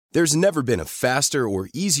There's never been a faster or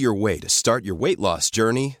easier way to start your weight loss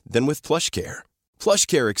journey than with PlushCare.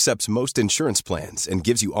 PlushCare accepts most insurance plans and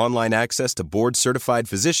gives you online access to board-certified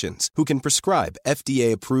physicians who can prescribe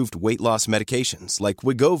FDA-approved weight loss medications like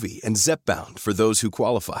Wegovy and Zepbound for those who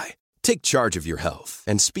qualify. Take charge of your health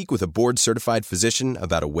and speak with a board-certified physician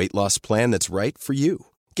about a weight loss plan that's right for you.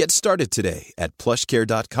 Get started today at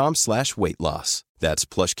plushcare.com/weight-loss. That's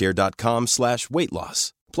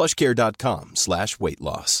plushcare.com/weight-loss.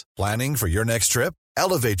 plushcare.com/weight-loss. Planning for your next trip?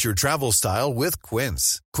 Elevate your travel style with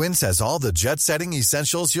Quince. Quince has all the jet-setting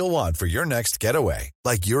essentials you'll want for your next getaway,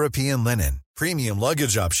 like European linen, premium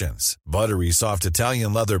luggage options, buttery soft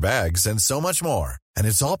Italian leather bags, and so much more. And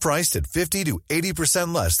it's all priced at 50 to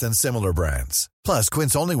 80% less than similar brands. Plus,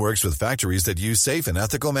 Quince only works with factories that use safe and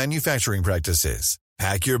ethical manufacturing practices.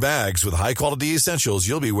 Pack your bags with high-quality essentials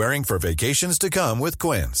you'll be wearing for vacations to come with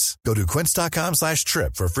Quince. Go to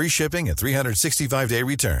quince.com/trip for free shipping and 365-day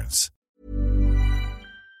returns.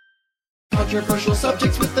 Controversial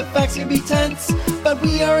subjects with the facts can be tense, but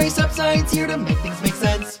we are A$AP Science here to make things make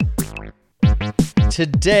sense.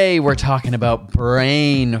 Today, we're talking about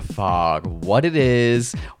brain fog, what it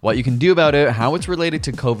is, what you can do about it, how it's related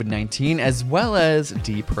to COVID-19, as well as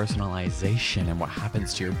depersonalization and what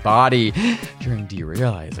happens to your body during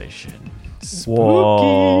derealization. Spooky.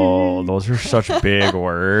 Whoa, those are such big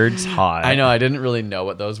words. Hot. I know, I didn't really know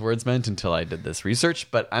what those words meant until I did this research,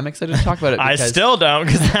 but I'm excited to talk about it because I still don't,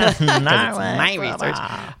 because that's not my research.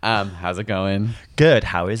 How's it going? Good.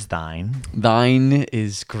 How is thine? Thine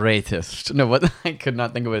is greatest. No, what? I could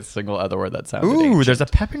not think of a single other word that sounded Ooh, ancient. there's a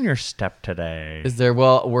pep in your step today. Is there?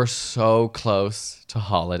 Well, we're so close to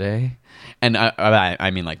holiday. And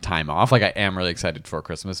I mean like time off. Like I am really excited for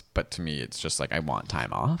Christmas, but to me it's just like I want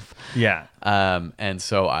time off. Yeah. And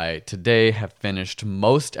so I today have finished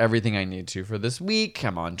most everything I need to for this week.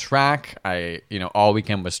 I'm on track. All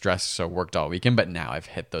weekend was stressed, so worked all weekend, but now I've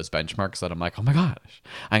hit those benchmarks that I'm like, oh my gosh,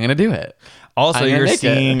 I'm gonna do it. Also, you're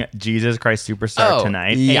seeing Jesus Christ Superstar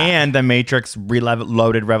tonight, and The Matrix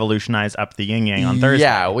Reloaded revolutionized up the yin yang on Thursday.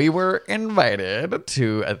 Yeah, we were invited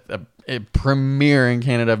to a premiere in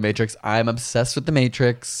Canada of Matrix. I'm obsessed with The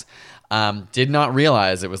Matrix. Did not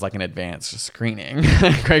realize it was like an advanced screening.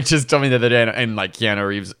 Craig just told me the other day, and like Keanu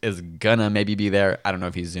Reeves is gonna maybe be there. I don't know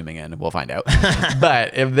if he's zooming in. We'll find out.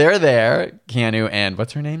 But if they're there, Keanu and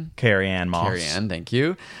what's her name? Carrie-Anne Moss. Carrie-Anne, thank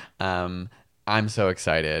you. I'm so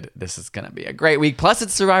excited. This is going to be a great week. Plus,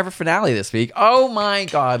 it's Survivor finale this week. Oh my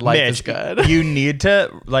God, life is good. You need to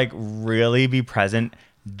like really be present.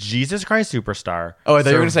 Jesus Christ Superstar. Oh, I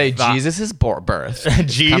thought you were going to say Jesus' birth.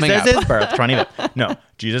 Jesus' birth. 20. No,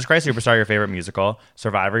 Jesus Christ Superstar, your favorite musical.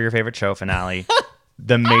 Survivor, your favorite show finale.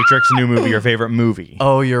 The Matrix new movie, your favorite movie.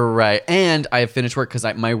 Oh, you're right. And I have finished work because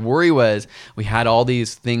my worry was we had all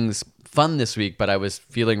these things fun this week, but I was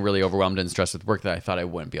feeling really overwhelmed and stressed with work that I thought I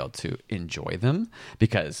wouldn't be able to enjoy them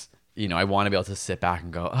because, I want to be able to sit back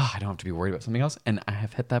and go, oh, I don't have to be worried about something else. And I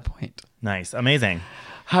have hit that point. Nice. Amazing.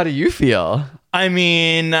 How do you feel? I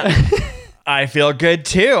mean, I feel good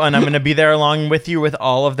too. And I'm going to be there along with you with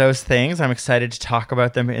all of those things. I'm excited to talk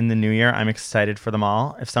about them in the new year. I'm excited for them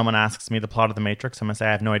all. If someone asks me the plot of The Matrix, I'm going to say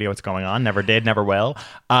I have no idea what's going on. Never did, never will.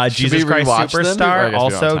 Jesus Christ Superstar.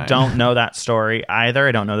 Also don't know that story either.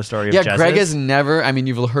 I don't know the story of Jesus. Greg has never,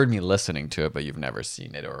 you've heard me listening to it, but you've never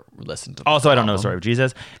seen it or listened to it. Also, I don't know the story of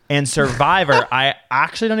Jesus. And Survivor, I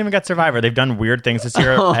actually don't even get Survivor. They've done weird things this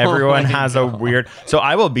year. Everyone has a weird... So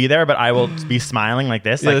I will be there, but I will be smiling like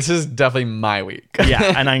this. Yeah, this is definitely my week.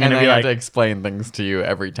 Yeah, and I'm going to be like... I have to explain things to you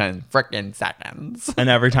every 10 frickin' seconds. And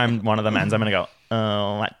every time one of them ends, I'm going to go,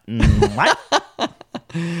 what? What?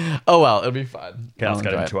 Oh, well, it'll be fun. Okay, let's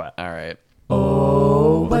get into it. All right.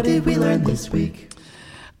 Oh, what did we learn this week?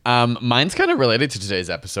 Mine's kind of related to today's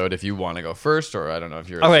episode if you want to go first, or I don't know if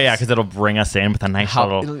you're... Oh, yeah, because it'll bring us in with a nice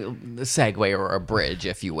little... segue or a bridge,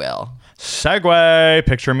 if you will. Segue!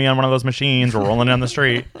 Picture me on one of those machines rolling down the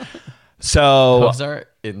street. So those are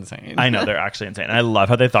insane. I know, they're actually insane. And I love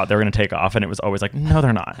how they thought they were going to take off, and it was always like, no,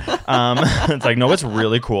 they're not. It's like, no, it's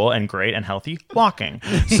really cool and great and healthy walking.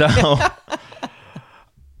 So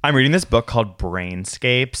I'm reading this book called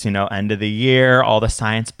Brainscapes. End of the year, all the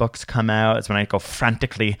science books come out. It's when I go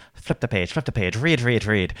frantically flip the page,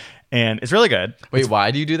 read. And it's really good. Wait,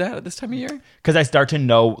 why do you do that at this time of year? Because I start to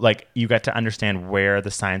know, like, you get to understand where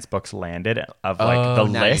the science books landed of, like, the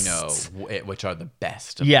lists. You know which are the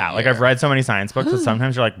best. Yeah, like, I've read so many science books that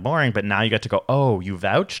sometimes you're like, boring, but now you get to go, oh, you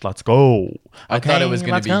vouched? Let's go. Okay, I thought it was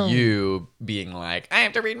going to be you being like, I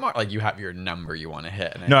have to read more. Like, you have your number you want to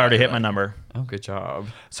hit. No, I already hit my number. Oh, good job.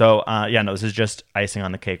 So, this is just icing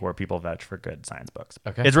on the cake where people vouch for good science books.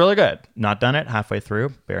 Okay. It's really good. Not done it halfway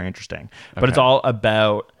through. Very interesting. But it's all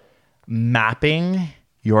about mapping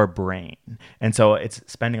your brain. And so it's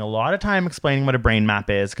spending a lot of time explaining what a brain map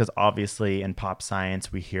is, because obviously in pop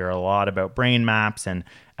science, we hear a lot about brain maps and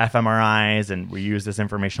fMRIs, and we use this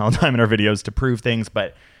information all the time in our videos to prove things,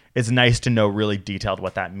 but it's nice to know really detailed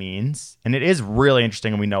what that means. And it is really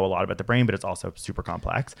interesting, and we know a lot about the brain, but it's also super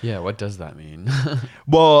complex. Yeah, what does that mean?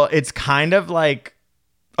 Well, it's kind of like,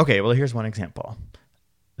 okay, well, here's one example.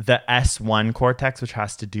 The S1 cortex, which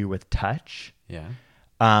has to do with touch. Yeah.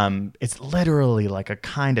 It's literally like a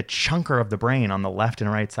kind of chunker of the brain on the left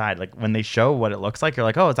and right side. Like when they show what it looks like, you're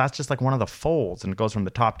like, oh, that's just like one of the folds, and it goes from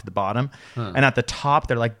the top to the bottom. And at the top,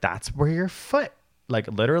 they're like, that's where your foot, like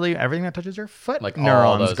literally everything that touches your foot, Like all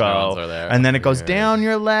neurons those go. neurons are there. And then it goes Weird. down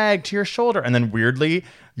your leg to your shoulder. And then weirdly,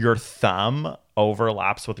 your thumb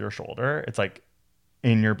overlaps with your shoulder. It's like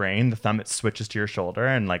in your brain, the thumb, it switches to your shoulder.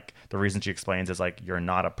 And like the reason she explains is like, you're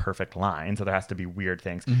not a perfect line. So there has to be weird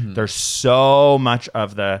things. There's so much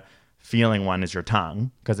of the feeling one is your tongue,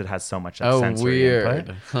 because it has so much like, sensory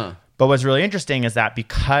input. Huh. But what's really interesting is that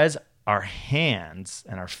because our hands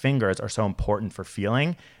and our fingers are so important for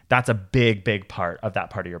feeling, that's a big, big part of that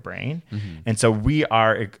part of your brain. And so we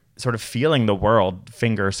are sort of feeling the world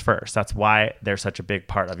fingers first. That's why they're such a big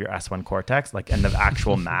part of your S1 cortex, like in the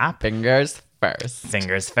actual map. Fingers first.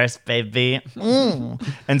 Fingers first, baby.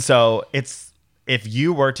 And so it's, if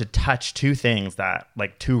you were to touch two things that,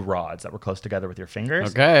 like two rods that were close together with your fingers.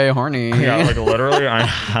 Okay, horny. Yeah, like literally, I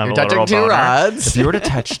have You're a touching literal two boner. rods. If you were to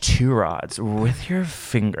touch two rods with your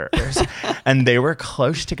fingers and they were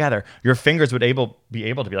close together, your fingers would be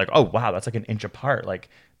able to be like, oh wow, that's like an inch apart. Like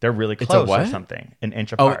they're really a close or what? something. An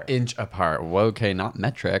inch Oh, apart. inch apart. Whoa, okay, not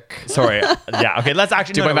metric. Sorry. Yeah. Okay. Let's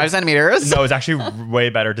actually 2.5 centimeters? No, it's actually way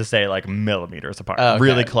better to say like millimeters apart. Oh, okay.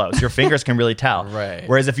 Really close. Your fingers can really tell. Right.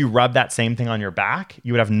 Whereas if you rub that same thing on your back,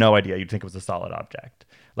 you would have no idea. You'd think it was a solid object.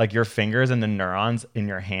 Like your fingers and the neurons in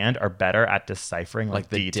your hand are better at deciphering Like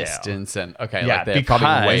the detail. distance and okay, Yeah, like they have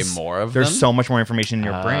probably way because more of there's them. so much more information in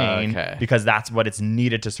your brain okay. because that's what it's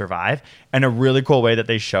needed to survive. And a really cool way that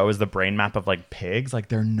they show is the brain map of like pigs. Like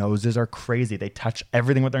their noses are crazy. They touch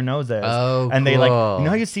everything with their noses. Oh, and they like, cool. you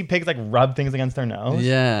know how you see pigs like rub things against their nose?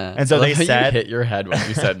 Yeah. And so I love they how said, you hit your head when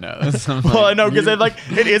you said nose. I'm well, I like, know because it like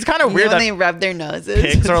it is kind of weird that rub their noses.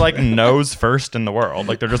 pigs are like nose first in the world.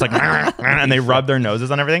 Like they're just like and they rub their noses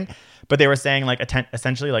on everything. But they were saying like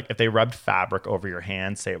essentially like if they rubbed fabric over your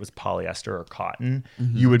hands, say it was polyester or cotton,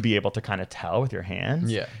 you would be able to kind of tell with your hands.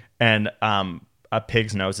 Yeah. And a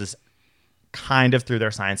pig's nose is kind of through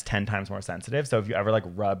their science 10 times more sensitive. So if you ever like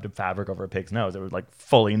rubbed fabric over a pig's nose, it would like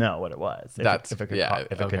fully know what it was. That's if it could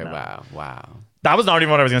okay. know. Wow. That was not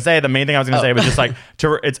even what I was gonna say. The main thing I was gonna say was just like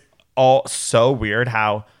it's all so weird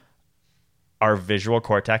how our visual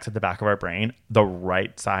cortex at the back of our brain, the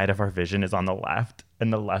right side of our vision is on the left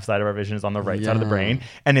and the left side of our vision is on the right side of the brain.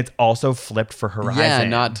 And it's also flipped for horizon. Yeah,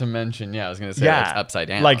 not to mention, I was gonna say it's upside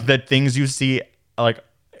down. Like the things you see, like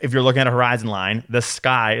if you're looking at a horizon line, the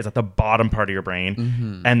sky is at the bottom part of your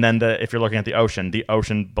brain. And then if you're looking at the ocean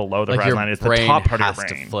below the like horizon your line is the brain top part of has your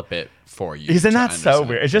brain. to flip it for you. Isn't to that so understand.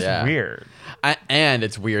 weird? It's just Yeah. weird. And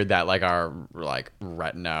it's weird that like our like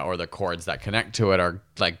retina or the cords that connect to it are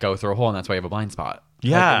like go through a hole, and that's why you have a blind spot.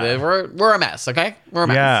 Yeah. Like, we're a mess, okay? We're a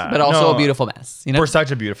mess, Yeah. but also No. a beautiful mess. You know, We're such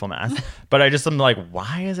a beautiful mess. But I just am like,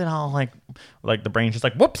 why is it all like the brain's just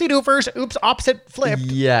like whoopsie doofers, oops, opposite flipped.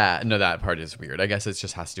 yeah, no, that part is weird. I guess it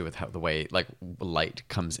just has to do with how the way like light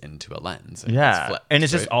comes into a lens. And Yeah. it's flipped, And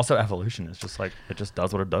it's just right? also evolution. It's just like it just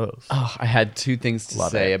does what it does. Oh, I had two things to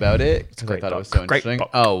Love say it. about it because I great thought it was book. so Great interesting. book.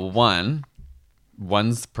 Oh,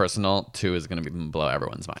 one's personal. Two is going to blow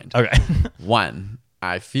everyone's mind. Okay. One,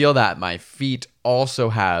 I feel that my feet also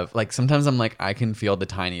have like sometimes I'm like I can feel the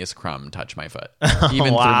tiniest crumb touch my foot, even through my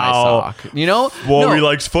Wow. sock. You know? Well, No. he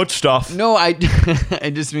likes foot stuff. No, I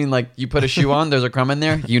just mean like you put a shoe on, there's a crumb in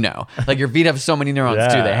there, you know. Like your feet have so many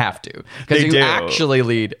neurons too, Yeah. they have to. Because They you do. actually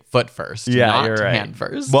lead foot first, Yeah, not you're right. hand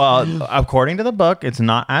first. Well, according to the book, it's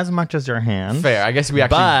not as much as your hands. Fair. I guess we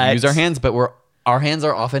actually But- use our hands, but our hands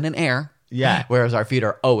are often in air. Yeah. Whereas our feet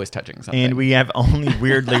are always touching something. And we have only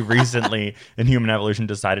weirdly recently in human evolution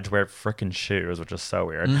decided to wear frickin' shoes, which is so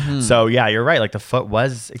weird. So yeah, you're right. Like the foot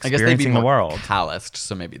was I guess they'd be experiencing more the world. calloused,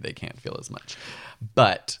 so maybe they can't feel as much.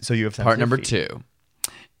 But So you have part sensitive number feet. 2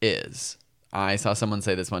 is I saw someone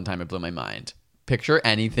say this one time, it blew my mind. picture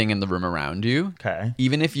anything in the room around you. Okay.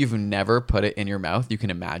 Even if you've never put it in your mouth, you can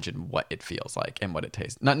imagine what it feels like and what it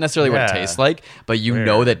tastes. Not necessarily what it tastes like, but you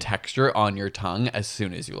know the texture on your tongue as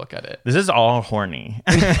soon as you look at it. This is all horny.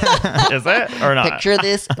 Is it or not? Picture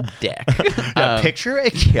this dick. Picture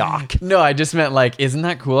a cock. No, I just meant like, isn't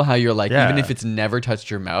that cool how you're like, even if it's never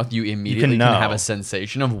touched your mouth, you immediately can have a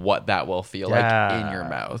sensation of what that will feel like in your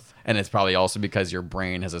mouth. And it's probably also because your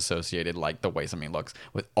brain has associated like the way something looks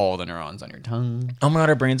with all the neurons on your tongue. Oh my God,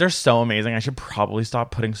 our brains are so amazing. I should probably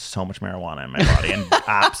stop putting so much marijuana in my body and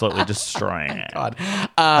absolutely destroying it. God.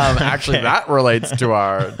 Actually, that relates to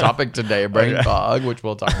our topic today, brain fog, which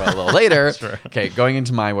we'll talk about a little later. Sure. Okay, going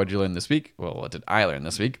into my what'd you learn this week? Well, what did I learn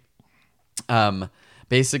this week?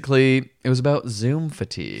 Basically, it was about Zoom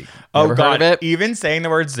fatigue. Oh God! Even saying the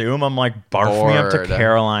word Zoom, I'm like, barf me up to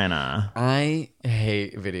Carolina. I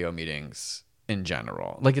hate video meetings in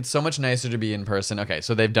general. Like, it's so much nicer to be in person. Okay,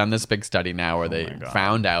 so they've done this big study now where they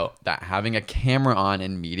found out that having a camera on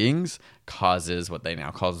in meetings causes what they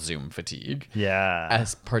now call Zoom fatigue. Yeah,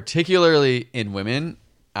 as particularly in women,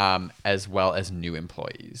 as well as new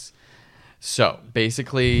employees. So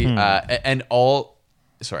basically, and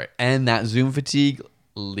that Zoom fatigue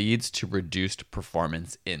leads to reduced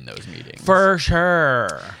performance in those meetings. For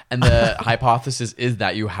sure. And the hypothesis is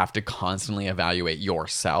that you have to constantly evaluate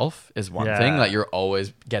yourself is one thing. Like, you're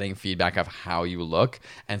always getting feedback of how you look.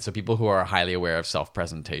 And so people who are highly aware of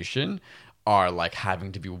self-presentation are like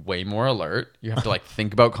having to be way more alert. You have to like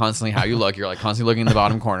think about constantly how you look. You're like constantly looking in the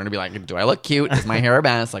bottom corner to be like, do I look cute? Is my hair a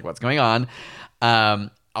mess? Like, what's going on?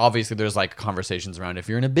 Obviously, there's like conversations around if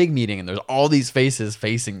you're in a big meeting and there's all these faces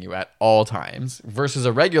facing you at all times versus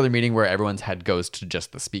a regular meeting where everyone's head goes to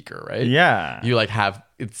just the speaker, right? Yeah. You like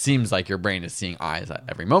it seems like your brain is seeing eyes at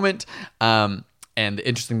every moment. And the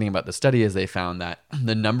interesting thing about the study is they found that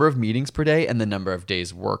the number of meetings per day and the number of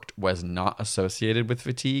days worked was not associated with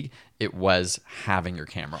fatigue. It was having your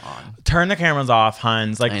camera on. Turn the cameras off,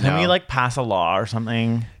 Huns. Like, can we like pass a law or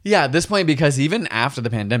something? Yeah, at this point, because even after the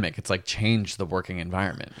pandemic, it's like changed the working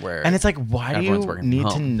environment where. And it's like, why do you need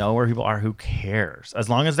to know where people are? Who cares? As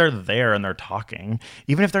long as they're there and they're talking,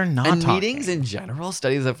 even if they're not talking. Meetings in general,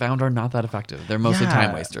 studies have found are not that effective. They're mostly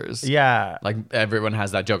time wasters. Yeah. Like, everyone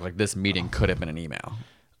has that joke, like, this meeting could have been an email.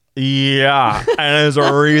 Yeah, and there's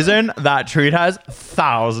a reason that tweet has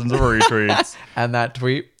thousands of retweets. And that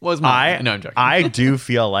tweet was mine. No, I'm joking. I do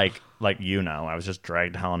feel like I was just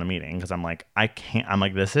dragged to hell in a meeting because I'm like, I can't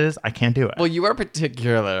do it. Well, you are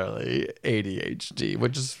particularly ADHD,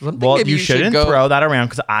 which is something maybe you shouldn't throw that around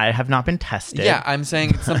because I have not been tested. Yeah, I'm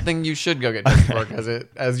saying it's something you should go get tested for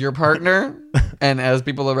as your partner and as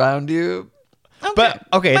people around you. Okay. But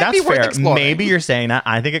okay, that's fair. Maybe you're saying that.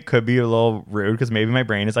 I think it could be a little rude because maybe my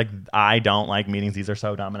brain is like, I don't like meetings. These are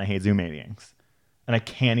so dumb, and I hate Zoom meetings. And I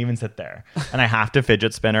can't even sit there. And I have to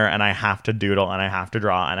fidget spinner, and I have to doodle, and I have to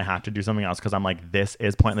draw, and I have to do something else because I'm like, this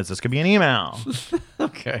is pointless. This could be an email.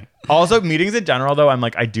 Okay. Also, meetings in general, though, I'm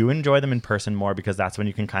like, I do enjoy them in person more because that's when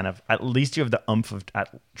you can kind of, at least you have the oomph of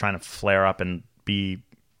trying to flare up and make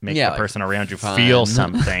the person around you feel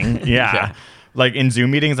something. Yeah. Like in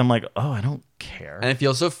Zoom meetings, I'm like, oh, I don't care. And it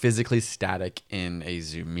feels so physically static in a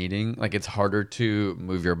Zoom meeting. Like, it's harder to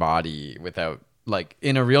move your body without, like,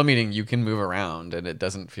 in a real meeting, you can move around and it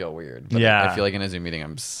doesn't feel weird. But I feel like in a Zoom meeting,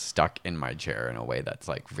 I'm stuck in my chair in a way that's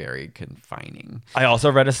like very confining. I also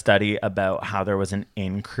read a study about how there was an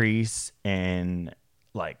increase in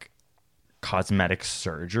like cosmetic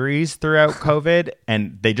surgeries throughout COVID,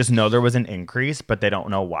 and they just know there was an increase, but they don't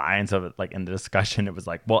know why. And so like in the discussion, it was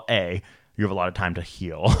like, well, you have a lot of time to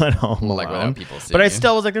heal at home like without people seeing but I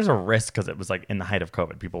still was like, there's a risk because it was like in the height of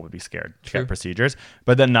COVID, people would be scared to get procedures.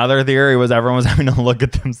 But then another theory was everyone was having to look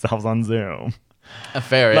at themselves on Zoom.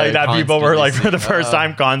 Like that people were like for the first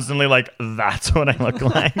time constantly like, that's what I look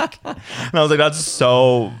like. And I was like, that's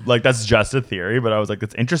so like, that's just a theory. But I was like,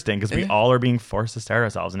 it's interesting because we all are being forced to stare at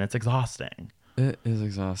ourselves and it's exhausting. It is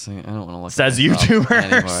exhausting. I don't want to look Says at YouTubers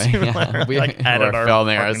anymore. We're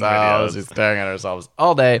filming ourselves. We're staring at ourselves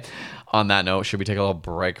all day. On that note, should we take a little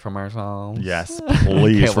break from ourselves? Yes,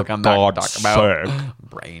 please. Okay, we'll come back and talk about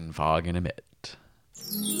brain fog in a bit.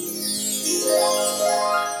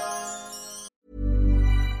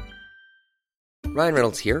 Ryan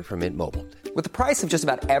Reynolds here from Mint Mobile. With the price of just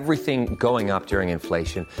about everything going up during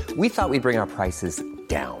inflation, we thought we'd bring our prices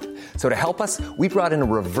down. So to help us, we brought in a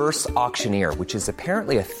reverse auctioneer, which is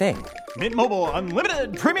apparently a thing. Mint Mobile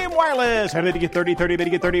Unlimited Premium Wireless. How to get 30, 30, bit to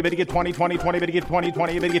get 30, bit to get 20, 20, 20, bit to get 20,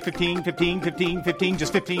 20, bit to get 15, 15, 15, 15,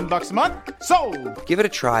 just $15 a month? Sold! Give it a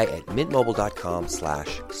try at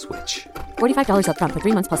mintmobile.com/switch. $45 up front for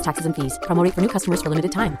 3 months plus taxes and fees. Promo rate for new customers for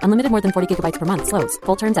limited time. Unlimited more than 40 gigabytes per month. Slows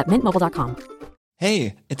full terms at mintmobile.com.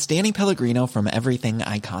 Hey, it's Danny Pellegrino from Everything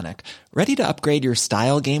Iconic. Ready to upgrade your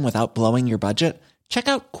style game without blowing your budget? Check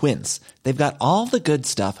out Quince. They've got all the good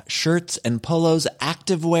stuff, shirts and polos,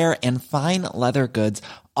 activewear, and fine leather goods,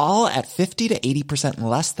 all at 50 to 80%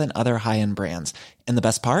 less than other high-end brands. And the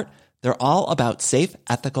best part? They're all about safe,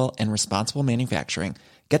 ethical, and responsible manufacturing.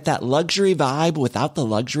 Get that luxury vibe without the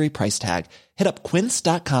luxury price tag. Hit up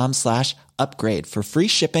quince.com/upgrade for free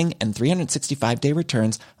shipping and 365-day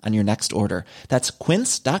returns on your next order. That's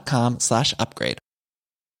quince.com/upgrade.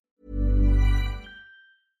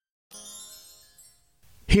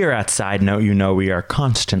 Here at Side Note, you know we are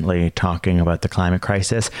constantly talking about the climate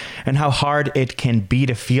crisis and how hard it can be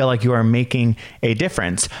to feel like you are making a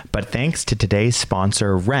difference. But thanks to today's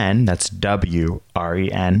sponsor, Wren, that's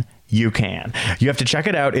WREN, you can. You have to check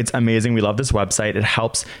it out. It's amazing. We love this website. It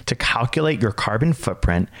helps to calculate your carbon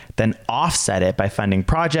footprint, then offset it by funding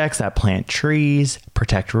projects that plant trees,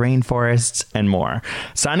 protect rainforests, and more.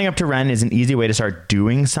 Signing up to Wren is an easy way to start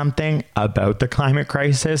doing something about the climate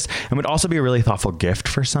crisis and would also be a really thoughtful gift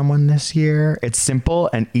for someone this year. It's simple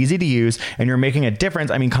and easy to use, and you're making a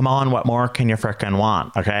difference. I mean, come on, what more can you frickin'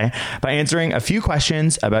 want, okay? By answering a few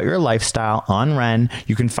questions about your lifestyle on Wren,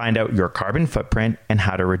 you can find out your carbon footprint and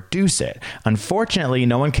how to reduce it. Unfortunately,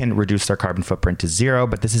 no one can reduce their carbon footprint to zero,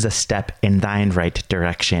 but this is a step in the right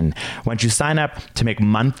direction. Once you sign up to make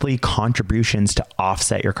monthly contributions to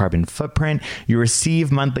offset your carbon footprint, you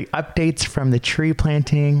receive monthly updates from the tree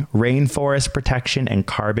planting, rainforest protection, and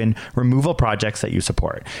carbon removal projects that you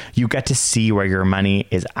support. You get to see where your money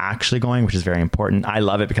is actually going, which is very important. I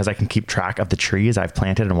love it because I can keep track of the trees I've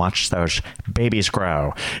planted and watch those babies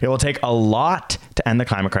grow. It will take a lot to end the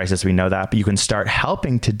climate crisis, we know that, but you can start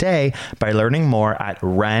helping today by learning more at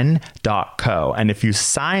wren.co. And if you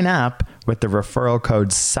sign up with the referral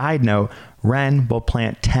code SIDENOTE, Wren will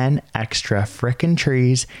plant 10 extra frickin'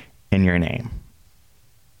 trees in your name.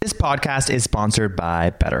 This podcast is sponsored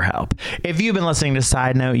by BetterHelp. If you've been listening to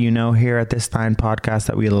Side Note, you know here at this fine podcast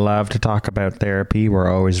that we love to talk about therapy.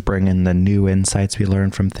 We're always bringing the new insights we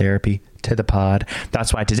learn from therapy to the pod.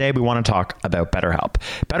 That's why today we want to talk about BetterHelp.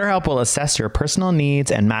 BetterHelp will assess your personal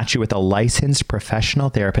needs and match you with a licensed professional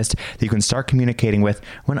therapist that you can start communicating with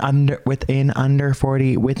within under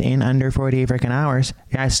 48 freaking hours.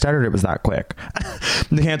 Yeah, I stuttered. It was that quick.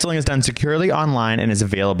 The counseling is done securely online and is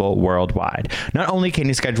available worldwide. Not only can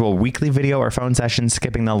you schedule weekly video or phone sessions,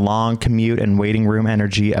 skipping the long commute and waiting room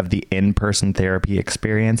energy of the in-person therapy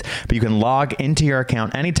experience, but you can log into your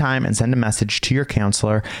account anytime and send a message to your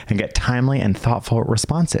counselor and get timely and thoughtful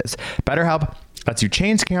responses. BetterHelp lets you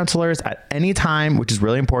change counselors at any time, which is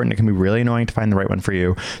really important. It can be really annoying to find the right one for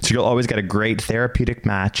you. So you'll always get a great therapeutic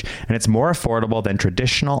match, and it's more affordable than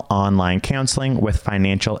traditional online counseling with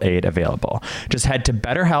financial aid available. Just head to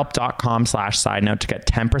betterhelp.com/sidenote to get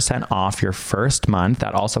 10% off your first month.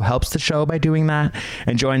 That also helps the show by doing that,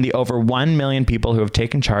 and join the over 1 million people who have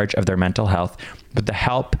taken charge of their mental health with the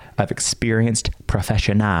help of experienced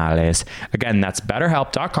professionals. Again, that's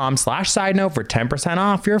betterhelp.com/sidenote for 10%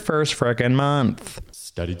 off your first frickin' month.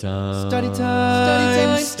 Study time. Study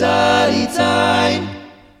time. Study time.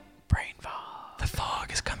 Brain fog. The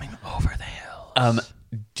fog is coming over the hills.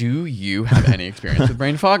 Do you have any experience with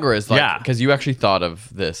brain fog, or is Yeah. because you actually thought of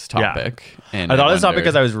this topic? Yeah. And I thought of this topic wondered-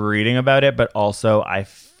 because I was reading about it, but also I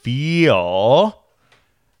feel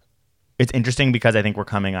it's interesting because I think we're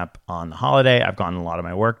coming up on the holiday. I've gotten a lot of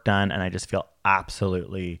my work done, and I just feel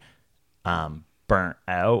absolutely burnt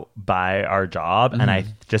out by our job. And I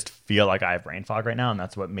just feel like I have brain fog right now. And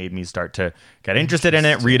that's what made me start to get interested in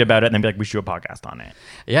it, read about it, and then be like, we should do a podcast on it.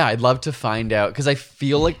 Yeah, I'd love to find out, because I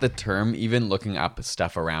feel like the term, even looking up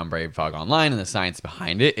stuff around brain fog online and the science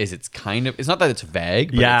behind it, is it's not that it's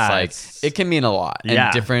vague, but Yeah, it's like it can mean a lot. And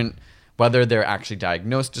Yeah. different, whether they're actually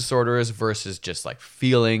diagnosed disorders versus just like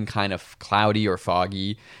feeling kind of cloudy or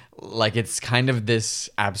foggy. Like it's kind of this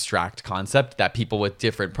abstract concept that people with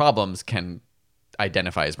different problems can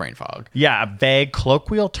identify as brain fog. Yeah, a vague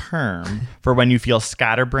colloquial term for when you feel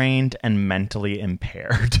scatterbrained and mentally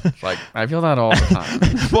impaired. Like I feel that all the time.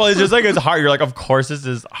 Well, it's just like, it's hard. You're like, of course this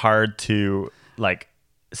is hard to like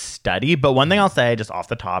study. But one thing I'll say just off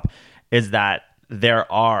the top is that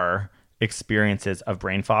there are experiences of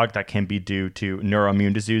brain fog that can be due to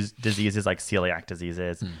neuroimmune diseases like celiac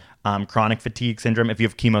diseases, chronic fatigue syndrome. If you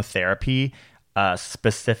have chemotherapy, a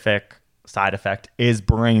specific side effect is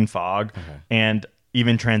brain fog. And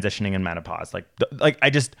even transitioning in menopause. Like I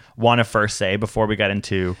just want to first say, before we get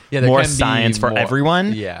into more science for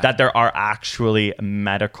everyone, that there are actually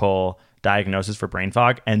medical diagnosis for brain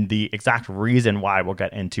fog, and the exact reason why we'll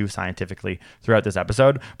get into scientifically throughout this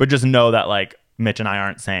episode. But just know that like Mitch and I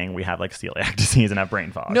aren't saying we have like celiac disease and have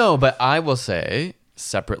brain fog. No, but I will say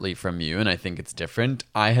separately from you, and I think it's different,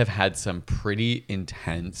 I have had some pretty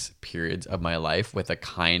intense periods of my life with a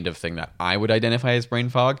kind of thing that I would identify as brain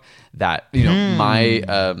fog that, you know, my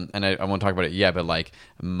and I won't talk about it yet, but like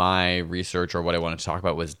my research or what I wanted to talk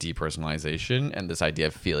about was depersonalization and this idea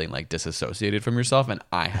of feeling like disassociated from yourself, and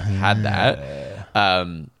I have had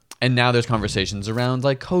that. And now there's conversations around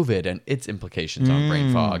like COVID and its implications on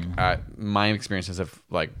brain fog. My experiences have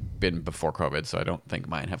like been before COVID, so I don't think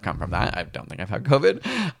mine have come from that. I don't think I've had COVID.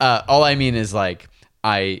 All I mean is like,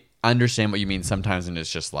 I understand what you mean sometimes, and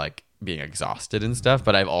it's just like being exhausted and stuff.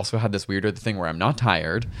 But I've also had this weirder thing where I'm not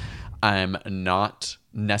tired. I'm not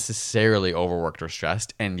necessarily overworked or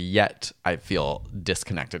stressed, and yet I feel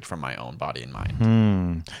disconnected from my own body and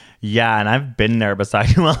mind. Yeah, and I've been there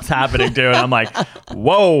beside you while it's happening too, and I'm like,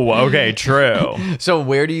 whoa, okay, true. So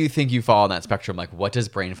where do you think you fall on that spectrum? Like, what does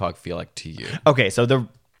brain fog feel like to you? Okay, so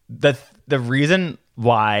the reason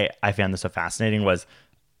why I found this so fascinating was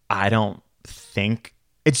I don't think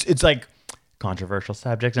it's like controversial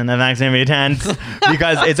subject, and then that's gonna be tense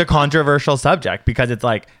because it's a controversial subject because it's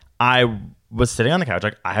like I was sitting on the couch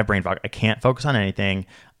like I have brain fog. I can't focus on anything.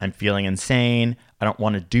 I'm feeling insane. I don't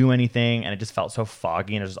want to do anything. And it just felt so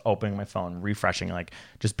foggy. And I was just opening my phone, refreshing, like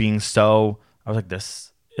just being so, I was like,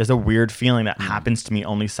 this is a weird feeling that happens to me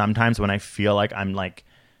only sometimes when I feel like I'm like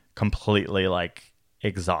completely like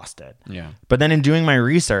exhausted. Yeah. But then in doing my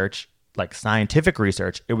research, like scientific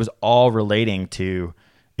research, it was all relating to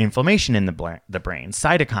inflammation in the brain,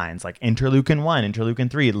 cytokines like interleukin 1, interleukin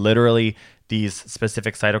 3, literally these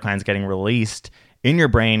specific cytokines getting released in your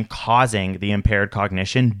brain causing the impaired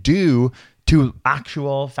cognition due to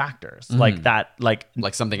actual factors like that, like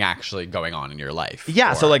something actually going on in your life.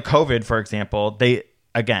 Yeah. So like COVID, for example,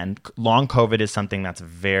 again, long COVID is something that's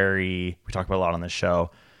we talk about a lot on this show.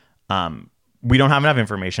 We don't have enough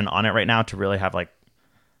information on it right now to really have like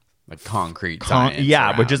concrete science.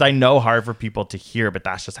 Yeah, which is, I know, hard for people to hear, but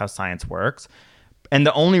that's just how science works. And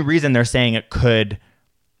the only reason they're saying it could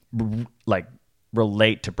like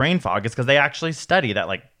relate to brain fog is because they actually study that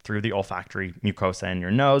like through the olfactory mucosa in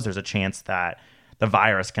your nose, there's a chance that the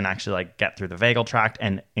virus can actually like get through the vagal tract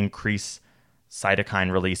and increase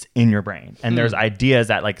cytokine release in your brain. And there's ideas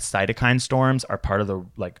that like cytokine storms are part of the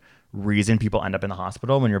like reason people end up in the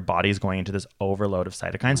hospital when your body is going into this overload of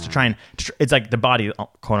cytokines to try and it's like the body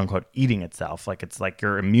quote unquote eating itself, like it's like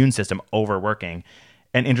your immune system overworking,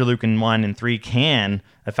 and interleukin 1 and 3 can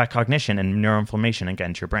affect cognition and neuroinflammation and get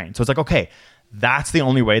into your brain. So it's like, okay, that's the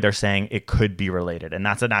only way they're saying it could be related, and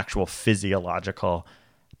that's an actual physiological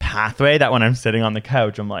pathway that when I'm sitting on the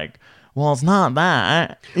couch I'm like, well, it's not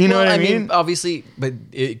that. You know what I mean? Obviously, but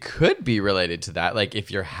it could be related to that. Like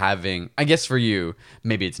if you're having, I guess for you,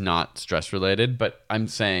 maybe it's not stress related, but I'm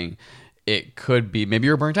saying it could be, maybe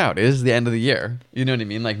you're burnt out. It is the end of the year. You know what I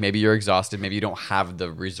mean? Like maybe you're exhausted. Maybe you don't have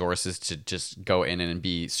the resources to just go in and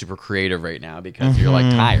be super creative right now because you're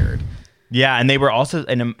like tired. Yeah. And they were also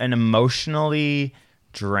an emotionally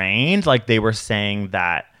drained. Like they were saying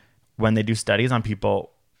that when they do studies on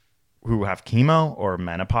people who have chemo or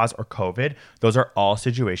menopause or COVID, those are all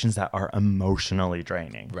situations that are emotionally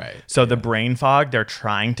draining. Right. So the brain fog, they're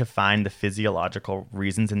trying to find the physiological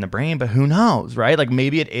reasons in the brain, but who knows, right? Like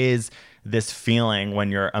maybe it is this feeling when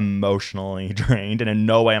you're emotionally drained, and in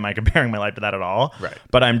no way am I comparing my life to that at all. Right.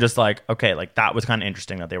 But I'm just like, okay, like that was kind of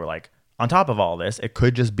interesting that they were like, on top of all this, it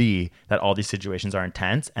could just be that all these situations are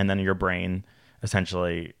intense and then your brain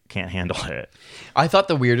essentially can't handle it. I thought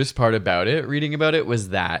the weirdest part about it, reading about it, was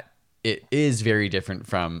that it is very different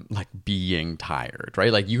from like being tired,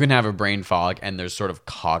 right? Like you can have a brain fog and there's sort of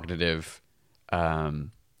cognitive,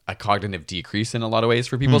 a cognitive decrease in a lot of ways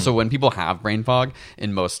for people. So when people have brain fog,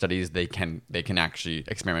 in most studies, they can actually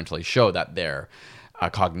experimentally show that their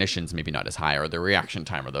cognition's maybe not as high, or their reaction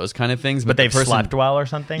time, or those kind of things. But they've slept well or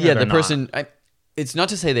something? Yeah, or the person... it's not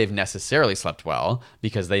to say they've necessarily slept well,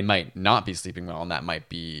 because they might not be sleeping well, and that might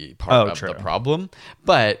be part of the problem.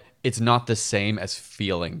 But it's not the same as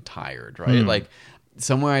feeling tired, right? Like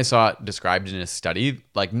somewhere I saw it described in a study,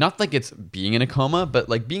 like not like it's being in a coma, but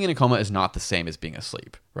like being in a coma is not the same as being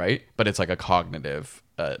asleep, right? But it's like a cognitive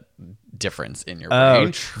difference in your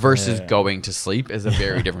brain versus going to sleep is a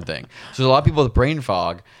very different thing. So a lot of people with brain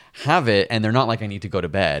fog have it, and they're not like, I need to go to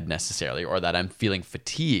bed necessarily, or that I'm feeling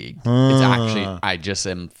fatigued. It's actually, I just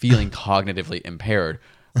am feeling cognitively impaired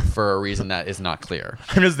for a reason that is not clear.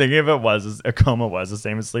 I'm just thinking if a coma was the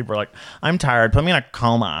same as sleep. We're like, I'm tired, put me in a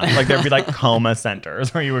coma. Like there'd be like coma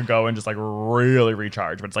centers where you would go and just like really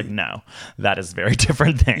recharge. But it's like, no, that is a very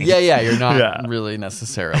different thing. Yeah, you're not really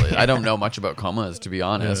necessarily. I don't know much about comas, to be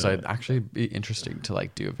honest. I'd actually be interesting to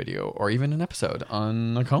like do a video or even an episode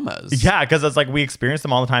on the comas. Yeah, because it's like we experience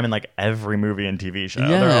them all the time in like every movie and TV show.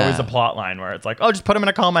 Yeah. There's always a plot line where it's like, oh, just put them in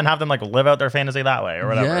a coma and have them like live out their fantasy that way or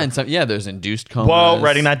whatever. Yeah, and there's induced comas. Whoa,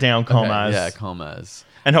 writing that down, comas. Okay, yeah, comas.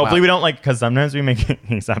 And hopefully Wow. we don't like, because sometimes we make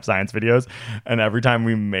ASAP Science videos, and every time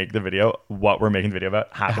we make the video, what we're making the video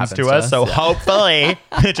about happens to us. So hopefully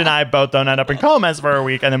Mitch and I both don't end up in comas for a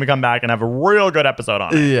week, and then we come back and have a real good episode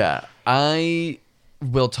on it. Yeah, I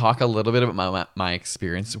will talk a little bit about my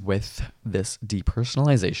experience with this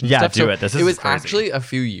depersonalization stuff. Do it. This is it was crazy. actually a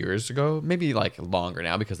few years ago, maybe like longer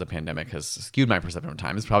now because the pandemic has skewed my perception of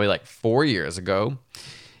time. It's probably like 4 years ago.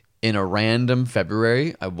 In a random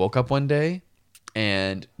February, I woke up one day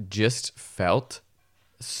and just felt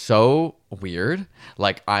so weird.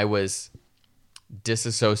 Like I was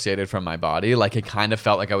disassociated from my body. Like it kind of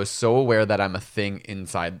felt like I was so aware that I'm a thing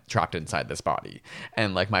trapped inside this body.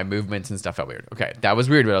 And like my movements and stuff felt weird. Okay, that was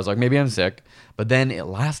weird, but I was like, maybe I'm sick. But then it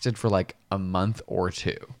lasted for like a month or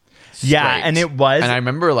two. Yeah, straight. and it was... And I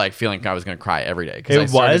remember like feeling I was going to cry every day.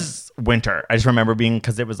 It was winter. I just remember being...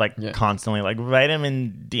 Because it was like constantly like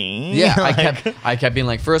vitamin D. Yeah, like, I kept being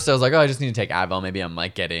like, first I was like, oh, I just need to take Advil. Maybe I'm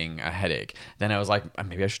like getting a headache. Then I was like,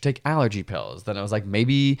 maybe I should take allergy pills. Then I was like,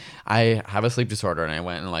 maybe I have a sleep disorder. And I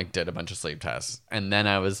went and like did a bunch of sleep tests. And then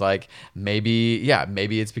I was like, maybe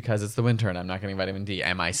it's because it's the winter and I'm not getting vitamin D.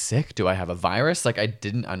 Am I sick? Do I have a virus? Like I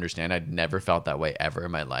didn't understand. I'd never felt that way ever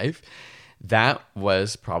in my life. That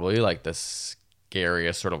was probably like the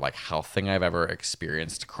scariest sort of like health thing I've ever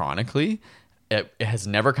experienced chronically. It has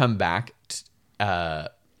never come back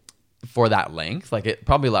for that length. Like it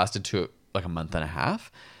probably lasted to like a month and a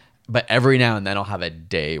half. But every now and then I'll have a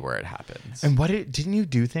day where it happens. And didn't you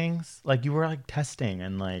do things? Like you were like testing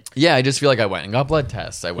and like... Yeah, I just feel like I went and got blood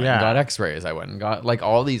tests. I went and got x-rays. I went and got like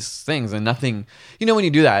all these things and nothing, when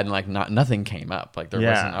you do that and like nothing came up. Like there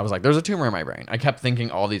wasn't, I was like, there's a tumor in my brain. I kept thinking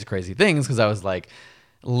all these crazy things because I was like,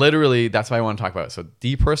 literally, that's what I want to talk about. So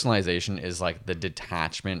depersonalization is like the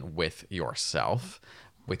detachment with yourself,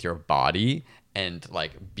 with your body, and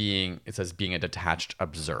like being a detached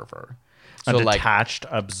observer. So detached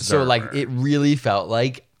observer. So like it really felt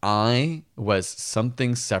like I was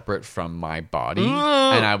something separate from my body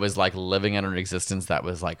and I was like living in an existence that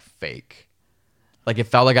was like fake. Like it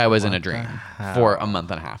felt like I was in a dream for a month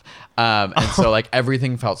and a half. And so like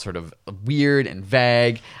everything felt sort of weird and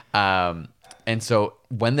vague. And so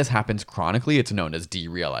when this happens chronically, it's known as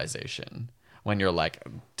derealization, when you're like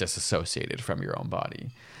disassociated from your own body.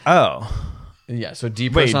 Oh. Yeah, so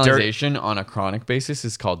depersonalization on a chronic basis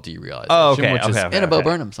is called derealization, which is in a Bo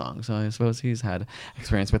Burnham song. So I suppose he's had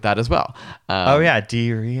experience with that as well. Dereal.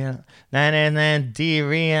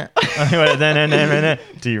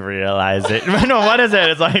 Derealize it. No, what is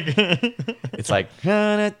it? It's like... It's like...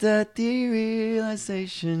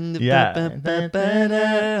 Derealization.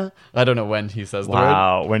 Yeah. I don't know when he says the word.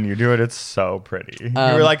 Wow, when you do it, it's so pretty. You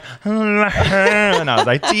were like... and I was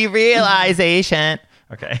like, derealization.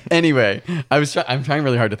 Okay. Anyway, I'm trying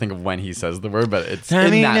really hard to think of when he says the word, but it's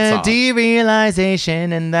in that song.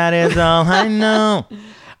 Derealization, and that is all I know.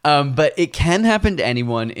 But it can happen to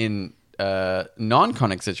anyone in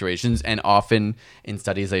non-chronic situations, and often in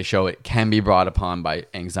studies they show it can be brought upon by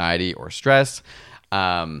anxiety or stress.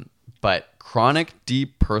 But chronic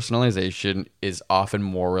depersonalization is often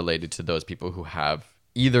more related to those people who have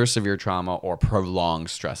either severe trauma or prolonged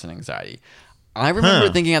stress and anxiety. I remember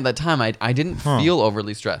thinking at that time, I didn't feel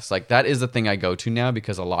overly stressed. Like that is the thing I go to now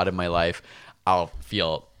because a lot of my life I'll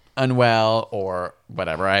feel unwell or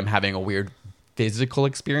whatever. I'm having a weird physical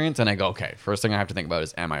experience and I go, okay, first thing I have to think about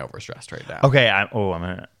is, am I overstressed right now? Okay. I'm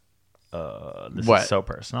gonna, this is so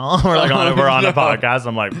personal. We're on a podcast.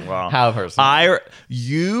 I'm like, well, how personal?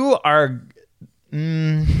 You are,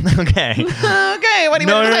 okay. Okay. What do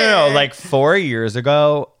you want to say? No. Like 4 years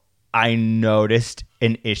ago, I noticed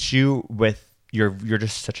an issue with you're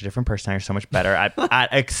just such a different person. You're so much better at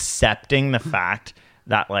accepting the fact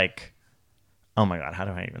that like, oh my God, how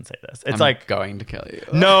do I even say this? It's I'm going to kill you.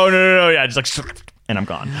 No. Yeah, just like, and I'm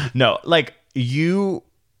gone. No, like you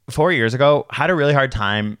 4 years ago had a really hard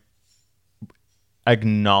time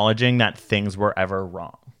acknowledging that things were ever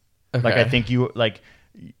wrong. Okay. Like I think you've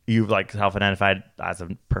self-identified as a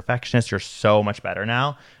perfectionist. You're so much better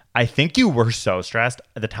now. I think you were so stressed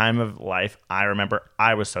at the time of life. I remember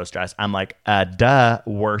I was so stressed. I'm like,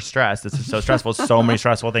 we're stressed. This is so stressful. So many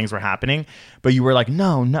stressful things were happening. But you were like,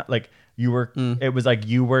 no, like it was like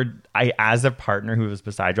as a partner who was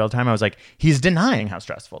beside you all the time, I was like, he's denying how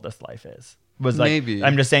stressful this life is. Was like, Maybe.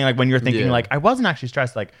 I'm just saying, like, when you're thinking Yeah. like, I wasn't actually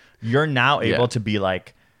stressed, like, you're now able Yeah. to be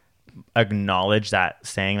like, acknowledge that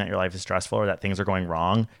saying that your life is stressful or that things are going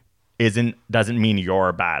wrong doesn't mean you're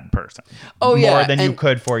a bad person. Oh, yeah, More than you and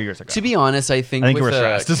could 4 years ago. To be honest, I think you with were a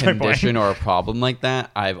stressed, is my point. condition or a problem like that,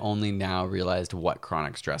 I've only now realized what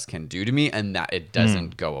chronic stress can do to me, and that it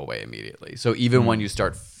doesn't go away immediately. So even when you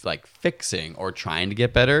start like fixing or trying to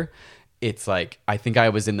get better, it's like, I think I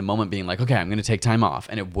was in the moment being like, okay, I'm going to take time off,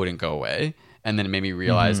 and it wouldn't go away. And then it made me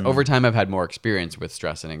realize over time I've had more experience with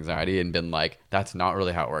stress and anxiety and been like, that's not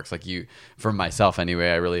really how it works. Like for myself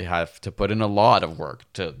anyway, I really have to put in a lot of work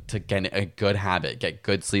to get a good habit, get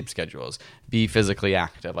good sleep schedules, be physically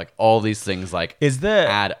active. Like all these things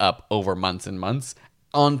add up over months and months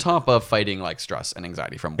on top of fighting like stress and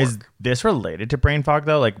anxiety from work. Is this related to brain fog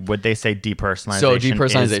though? Like, would they say depersonalization? So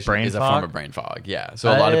depersonalization is is a form of brain fog. Yeah.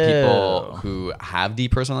 So a lot of people who have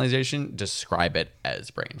depersonalization describe it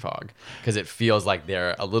as brain fog because it feels like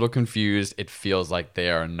they're a little confused. It feels like they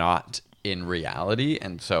are not in reality.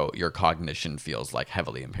 And so your cognition feels like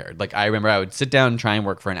heavily impaired. Like I remember I would sit down and try and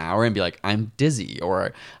work for an hour and be like, I'm dizzy,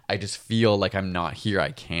 or I just feel like I'm not here.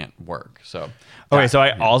 I can't work. So. Okay. So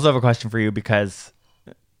I also have a question for you because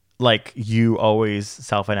like you always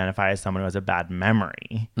self-identify as someone who has a bad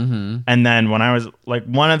memory. Mm-hmm. And then when I was like,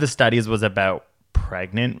 one of the studies was about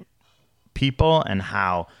pregnant people and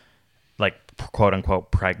how like quote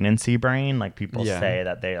unquote pregnancy brain, like people say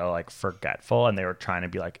that they are like forgetful, and they were trying to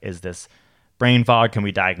be like, is this brain fog? Can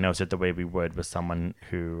we diagnose it the way we would with someone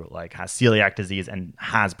who like has celiac disease and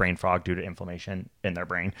has brain fog due to inflammation in their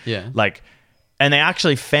brain? Yeah. Like, and they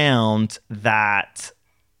actually found that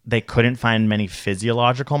they couldn't find many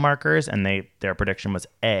physiological markers, and their prediction was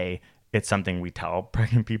A, it's something we tell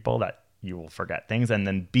pregnant people that you will forget things, and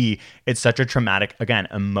then B, it's such a traumatic, again,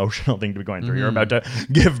 emotional thing to be going through. You're about to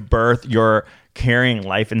give birth, you're carrying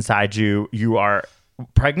life inside you.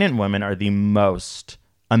 Pregnant women are the most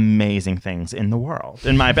amazing things in the world.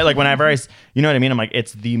 In my opinion, like whenever you know what I mean? I'm like,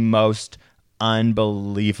 it's the most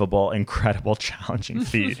unbelievable, incredible, challenging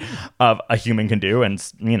feat of a human can do. And,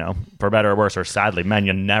 you know, for better or worse, or sadly, men,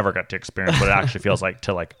 you never get to experience what it actually feels like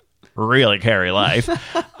to like really carry life.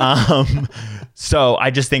 So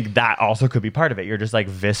I just think that also could be part of it. You're just like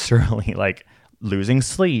viscerally like losing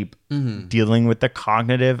sleep, dealing with the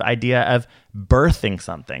cognitive idea of birthing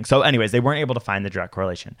something. So anyways, they weren't able to find the direct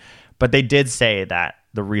correlation, but they did say that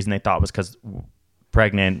the reason they thought was because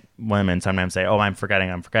pregnant women sometimes say, oh, I'm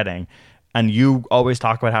forgetting. And you always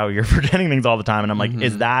talk about how you're forgetting things all the time. And I'm like,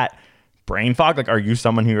 is that brain fog? Like, are you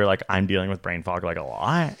someone who you're like, I'm dealing with brain fog like a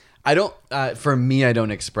lot? I don't, for me, I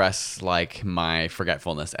don't express like my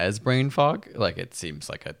forgetfulness as brain fog. Like it seems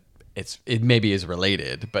like it maybe is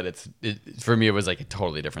related, but for me, it was like a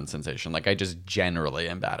totally different sensation. Like I just generally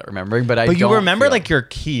am bad at remembering, but you remember like your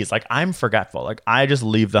keys. Like I'm forgetful. Like I just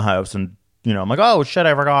leave the house and, you know, I'm like, oh shit,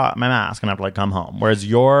 I forgot my mask and I have to like come home. Whereas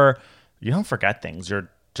you don't forget things. You're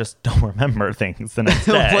just don't remember things the next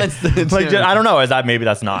day. Like, I don't know. Maybe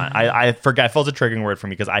that's not. I forgetful is a triggering word for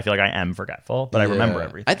me because I feel like I am forgetful, but I remember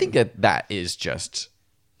everything. I think that is just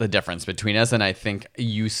the difference between us, and I think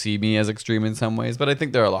you see me as extreme in some ways, but I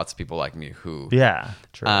think there are lots of people like me who,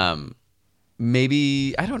 true.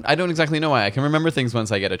 Maybe I don't exactly know why. I can remember things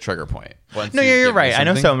once I get a trigger point. You're right. I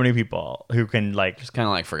know so many people who can like just kind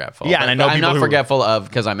of like forgetful. Yeah, and I know I'm people not forgetful of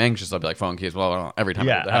because I'm anxious. I'll be like phone keys. Well, every time.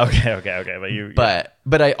 Yeah. Okay. But you.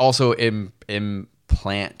 But I also implant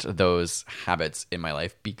those habits in my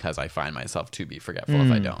life because I find myself to be forgetful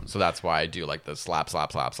if I don't. So that's why I do like the slap,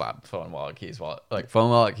 phone, wallet, keys,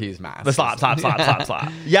 mask. The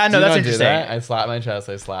slap. Yeah, no, that's interesting. I slap my chest,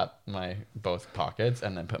 I slap my both pockets,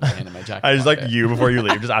 and then put my hand in my jacket. I just pocket. like you before you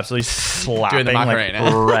leave, just absolutely slapping like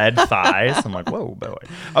Macarena. red thighs. I'm like, whoa, boy.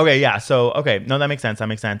 Okay, yeah. So no, that makes sense.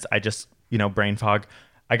 I just, brain fog.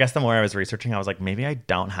 I guess the more I was researching, I was like, maybe I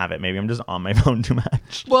don't have it. Maybe I'm just on my phone too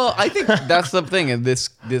much. Well, I think that's the thing. And this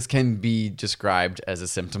can be described as a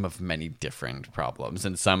symptom of many different problems.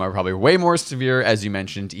 And some are probably way more severe. As you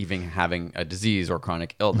mentioned, even having a disease or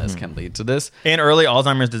chronic illness can lead to this. And early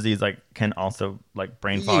Alzheimer's disease can also,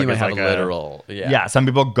 brain fog. You might is have like literal. Yeah, some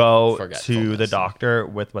people go to the doctor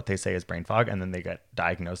with what they say is brain fog, and then they get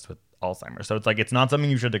diagnosed with Alzheimer's. So it's like, it's not something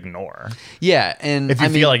you should ignore. Yeah. And if you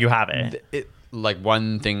feel like you have it. Like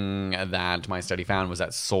one thing that my study found was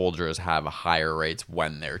that soldiers have higher rates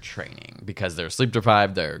when they're training because they're sleep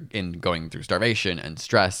deprived, they're going through starvation and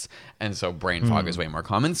stress, and so brain fog is way more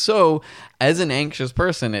common. So as an anxious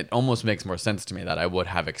person, it almost makes more sense to me that I would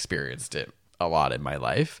have experienced it a lot in my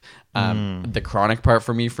life. The chronic part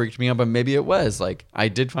for me freaked me out, but maybe it was like I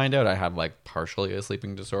did find out I have like partially a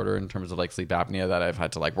sleeping disorder in terms of like sleep apnea that I've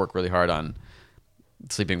had to like work really hard on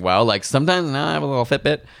sleeping well. Like sometimes now I have a little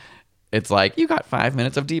Fitbit. It's like, you got 5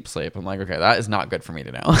 minutes of deep sleep. I'm like, okay, that is not good for me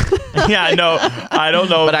to know. Yeah, no, I don't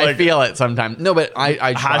know. But I feel it sometimes. No, but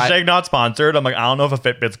I try. Hashtag not sponsored. I'm like, I don't know if a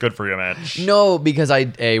Fitbit's good for you, Mitch. No, because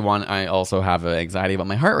I also have anxiety about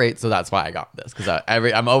my heart rate, so that's why I got this. Because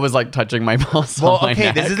I'm always like touching my pulse. Well, on my okay,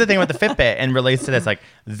 neck. this is the thing with the Fitbit and relates to this. Like,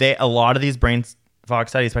 a lot of these brain fog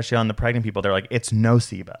studies, especially on the pregnant people, they're like, it's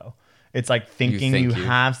nocebo. It's like thinking you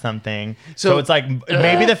have something. So it's like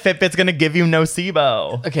maybe the Fitbit's going to give you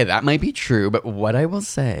nocebo. Okay, that might be true, but what I will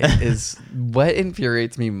say is what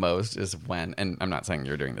infuriates me most is when, and I'm not saying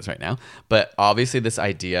you're doing this right now, but obviously this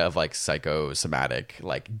idea of like psychosomatic,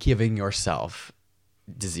 like giving yourself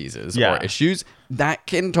diseases or issues, that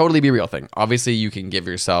can totally be a real thing. Obviously you can give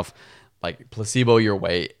yourself like placebo your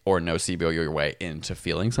way or nocebo your way into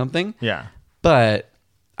feeling something. Yeah. But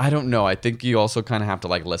I don't know. I think you also kind of have to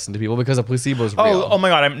like listen to people because a placebo is real. Oh my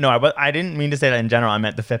God. I didn't mean to say that in general. I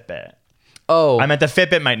meant the Fitbit. Oh. I meant the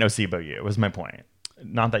Fitbit might nocebo you was my point.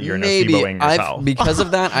 Not that you're noceboing yourself. Because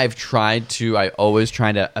of that, I always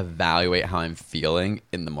try to evaluate how I'm feeling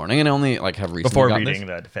in the morning, and I only like have recently before gotten reading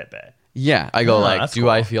this. the Fitbit. Yeah, I go that's do cool.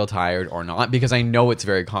 I feel tired or not? Because I know it's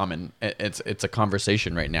very common. It's a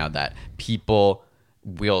conversation right now that people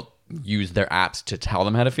will use their apps to tell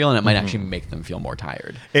them how to feel, and it might actually make them feel more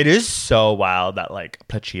tired. It is so wild that like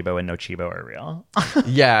placebo and nocebo are real.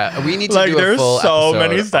 Yeah, we need to like do a there's full so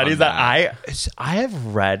many episode studies on that I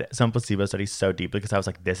have read some placebo studies so deeply because I was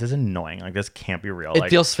like, this is annoying. Like this can't be real. It like,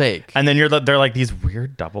 feels fake. And then they're like these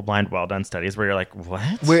weird double-blind, well-done studies where you're like,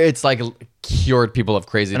 what? Where it's like cured people of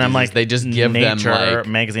crazy And disease. I'm like, they just give Nature them like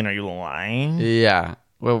magazine. Are you lying? yeah.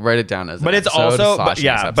 Well, write it down as. But an it's episode also,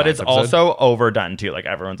 slash but it's episode. also overdone too. Like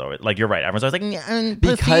everyone's always like, you're right. Everyone's always like, yeah,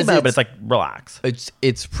 Because placebo, but it's like, relax.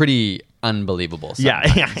 It's pretty unbelievable. Yeah,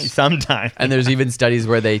 Sometimes. sometimes. And there's even studies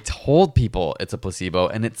where they told people it's a placebo,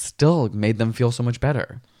 and it still made them feel so much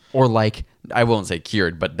better. Or like, I won't say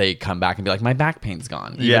cured, but they come back and be like, my back pain's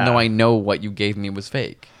gone, even though I know what you gave me was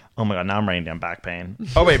fake. Oh my God, now I'm writing down back pain.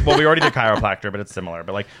 Oh wait, well we already did chiropractor, but it's similar.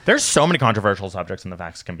 But like there's so many controversial subjects and the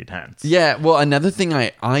facts can be tense. Yeah, well another thing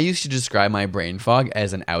I used to describe my brain fog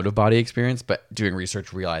as an out-of-body experience, but doing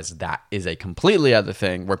research realized that is a completely other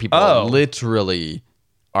thing where people literally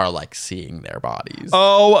are like seeing their bodies.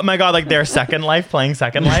 Oh my God, like they're playing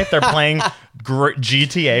Second Life. They're playing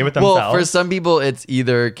GTA with themselves. Well, for some people, it's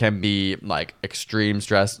either can be like extreme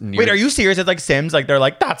stress. Wait, are you serious? It's like Sims. Like they're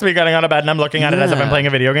like, that's me getting out of bed and I'm looking at it as if I'm playing a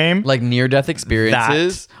video game. Like near-death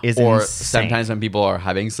experiences. That is or insane. sometimes when people are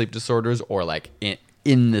having sleep disorders or like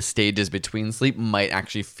in the stages between sleep might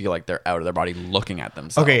actually feel like they're out of their body looking at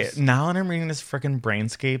themselves. Okay, now that I'm reading this freaking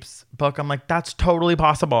Brainscapes book, I'm like, that's totally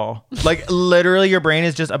possible. Like, literally, your brain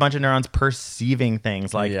is just a bunch of neurons perceiving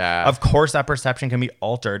things. Like, of course, that perception can be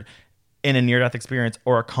altered in a near-death experience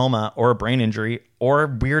or a coma or a brain injury or a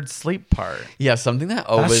weird sleep part. Yeah, something that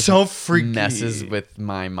always so freaky. messes with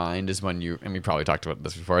my mind is when and we probably talked about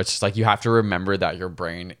this before, it's just like you have to remember that your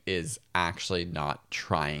brain is actually not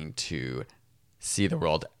trying to see the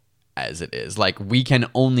world as it is. Like we can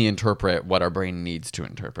only interpret what our brain needs to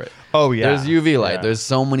interpret. Oh yeah. There's UV light. There's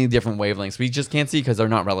so many different wavelengths we just can't see because they're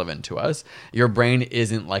not relevant to us. Your brain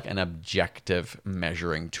isn't like an objective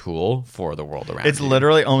measuring tool for the world around It's you.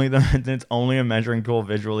 literally it's only a measuring tool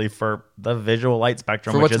visually for the visual light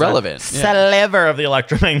spectrum, For which what's is relevant. a sliver of the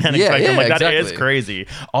electromagnetic spectrum. Like that is exactly. crazy.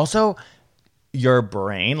 Also, your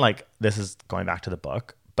brain, like this is going back to the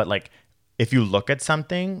book, but like if you look at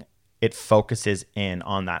something, it focuses in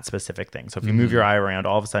on that specific thing. So if you move your eye around,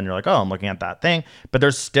 all of a sudden you're like, oh, I'm looking at that thing. But there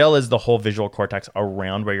still is the whole visual cortex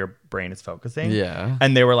around where your brain is focusing. Yeah.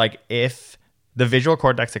 And they were like, if the visual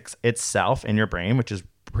cortex itself in your brain, which is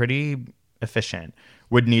pretty efficient,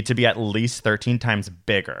 would need to be at least 13 times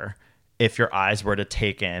bigger if your eyes were to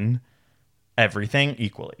take in everything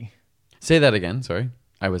equally. Say that again. Sorry.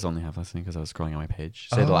 I was only half listening because I was scrolling on my page.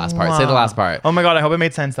 Say the last part. Say the last part. Oh my God, I hope it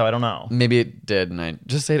made sense though. I don't know. Maybe it did, and I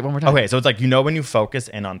just say it one more time. Okay, so it's like, when you focus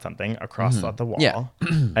in on something across the wall, Yeah.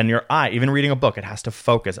 and your eye, even reading a book, it has to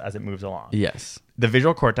focus as it moves along. Yes. The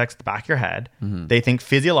visual cortex, the back of your head, they think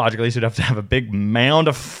physiologically, so you'd have to have a big mound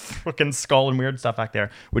of freaking skull and weird stuff back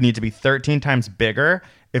there, would need to be 13 times bigger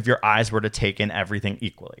if your eyes were to take in everything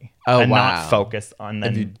equally. Oh, and wow. not focus on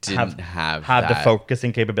them. If you didn't have the that.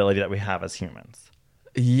 focusing capability that we have as humans.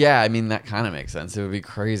 Yeah, I mean that kind of makes sense. It would be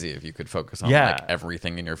crazy if you could focus on like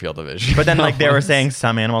everything in your field of vision. But then like they were saying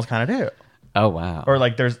some animals kind of do. Oh wow. Or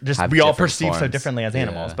like there's just Have we all different perceive so forms. differently as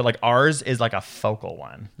animals, Yeah. but like ours is like a focal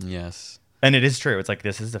one. Yes. And it is true. It's like,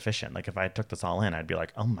 this is efficient. Like if I took this all in, I'd be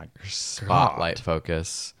like, oh my Spotlight God.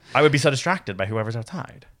 focus. I would be so distracted by whoever's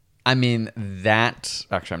outside. I mean,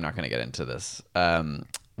 actually, I'm not going to get into this.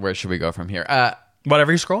 Where should we go from here?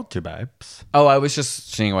 Whatever you scrolled to, babes. Oh, I was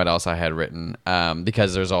just seeing what else I had written.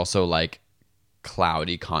 Because there's also like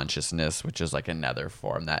cloudy consciousness, which is like another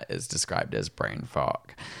form that is described as brain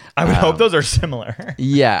fog. I would hope those are similar.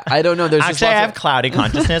 Yeah, I don't know. There's Actually, I have cloudy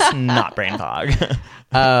consciousness, not brain fog.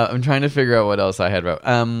 I'm trying to figure out what else I had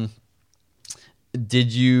about.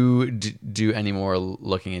 Did you do any more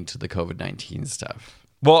looking into the COVID-19 stuff?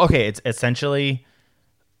 Well, okay, it's essentially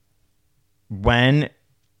when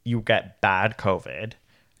you get bad COVID,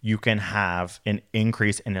 you can have an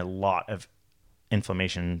increase in a lot of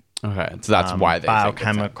inflammation. Okay, so that's why they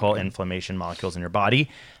biochemical inflammation molecules in your body.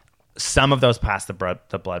 Some of those pass the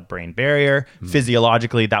blood-brain barrier.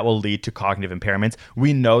 Physiologically, that will lead to cognitive impairments.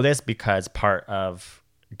 We know this because part of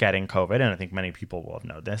getting COVID, and I think many people will have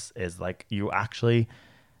known this, is like you actually,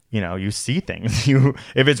 you see things.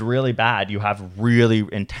 If it's really bad, you have really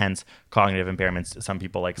intense cognitive impairments. Some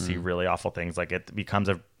people see really awful things. Like it becomes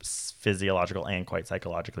a physiological and quite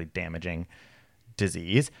psychologically damaging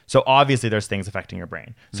disease. So obviously there's things affecting your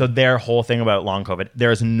brain. So their whole thing about long COVID,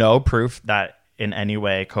 there's no proof that in any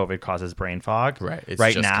way COVID causes brain fog right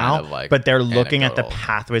just now, kind of like but they're looking at the anecdotal.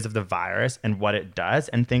 pathways of the virus and what it does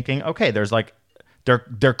and thinking, okay, there's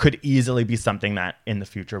there could easily be something that in the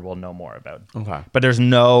future we'll know more about. Okay. But there's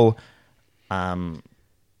no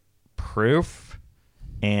proof.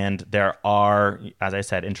 And there are, as I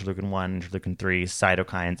said, interleukin-1, interleukin-3,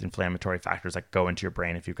 cytokines, inflammatory factors that go into your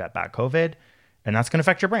brain if you've got bad COVID. And that's going to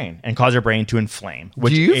affect your brain and cause your brain to inflame,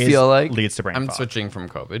 which Do you feel like leads to brain I'm fog. switching from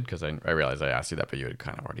COVID because I realized I asked you that, but you had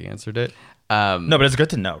kind of already answered it. No, but it's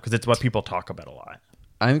good to know because it's what people talk about a lot.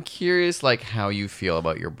 I'm curious, how you feel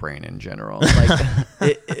about your brain in general.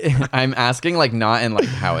 I'm asking, not in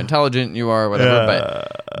how intelligent you are, or whatever.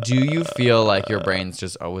 But do you feel like your brain's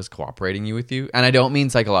just always cooperating with you? And I don't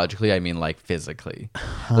mean psychologically; I mean physically.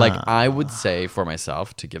 I would say for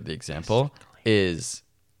myself, to give the example, is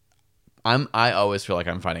I always feel like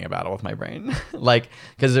I'm fighting a battle with my brain.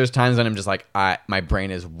 Because there's times when I'm just my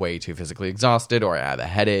brain is way too physically exhausted, or I have a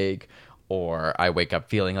headache. Or I wake up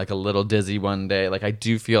feeling a little dizzy one day. I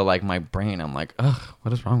do feel like my brain, I'm ugh,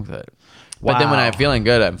 what is wrong with it? But then when I'm feeling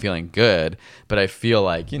good, I'm feeling good. But I feel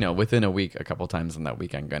within a week, a couple times in that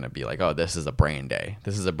week, I'm going to be oh, this is a brain day.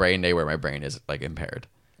 This is a brain day where my brain is impaired.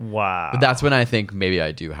 Wow. But that's when I think maybe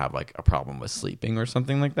I do have a problem with sleeping or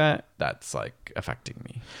something like that. That's affecting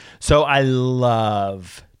me. So I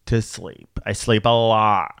love to sleep. I sleep a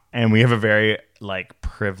lot. And we have a very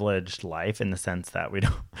privileged life in the sense that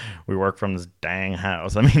we work from this dang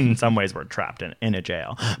house. I mean, in some ways we're trapped in a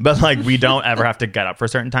jail, but we don't ever have to get up for a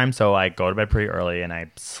certain time. So I go to bed pretty early and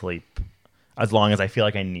I sleep as long as I feel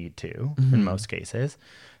like I need to in most cases.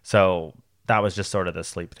 So that was just sort of the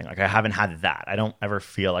sleep thing. I haven't had that. I don't ever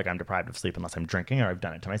feel like I'm deprived of sleep unless I'm drinking or I've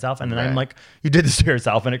done it to myself. And then I'm you did this to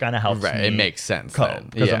yourself, and it kind of helps me. It makes sense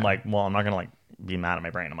because then. I'm well, I'm not going to be mad at my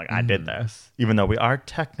brain. I'm I did this, even though we are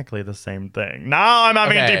technically the same thing. Now I'm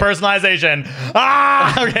having a depersonalization.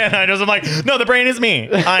 Okay. And I'm no, the brain is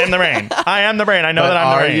me. I am the brain. I am the brain. I know that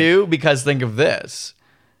I'm the brain. Are you? Because think of this.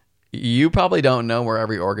 You probably don't know where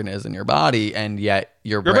every organ is in your body, and yet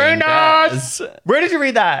your brain does. Where did you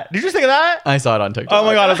read that? Did you think of that? I saw it on TikTok. Oh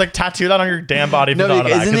my God. I was tattoo that on your damn body if you thought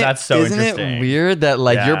of that, because that's so interesting. Isn't it weird that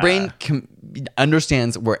your brain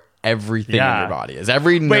understands where everything in your body is?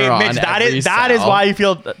 Every neuron. Wait, Mitch, that is why you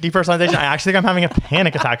feel depersonalization. I actually think I'm having a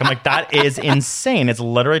panic attack. I'm that is insane. It's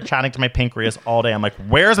literally chatting to my pancreas all day. I'm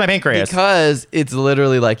where's my pancreas? Because it's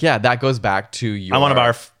literally that goes back to your... I want to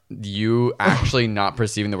barf. You actually not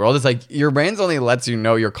perceiving the world. It's your brain's only lets you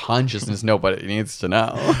know, your consciousness know what it needs to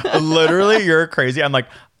know. Literally, you're crazy. I'm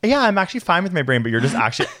yeah, I'm actually fine with my brain, but you're just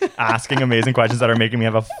actually asking amazing questions that are making me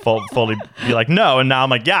have a fully be no. And now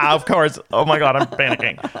I'm yeah, of course. Oh my God, I'm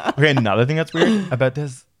panicking. Okay, another thing that's weird about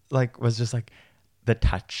this, was just the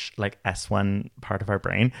touch, S1 part of our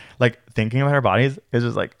brain. Thinking about our bodies is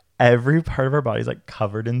just every part of our body is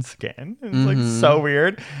covered in skin. It's so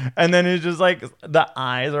weird. And then it's just the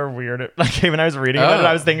eyes are weird. When I was reading about it,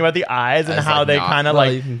 I was thinking about the eyes and how they kind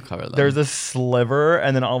of there's a sliver,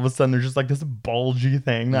 and then all of a sudden there's just this bulgy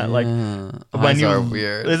thing that when eyes you are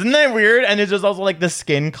weird. Isn't that weird? And it's just also the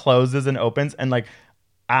skin closes and opens, and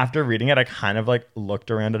after reading it, I kind of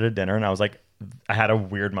looked around at a dinner and I was I had a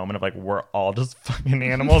weird moment of we're all just fucking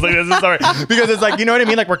animals. This is sorry. Because it's you know what I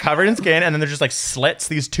mean? We're covered in skin, and then there's just slits,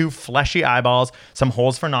 these two fleshy eyeballs, some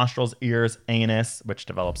holes for nostrils, ears, anus, which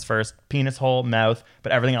develops first, penis hole, mouth,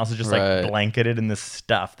 but everything else is just blanketed in this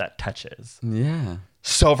stuff that touches. Yeah.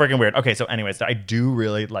 So freaking weird. Okay, so anyways, I do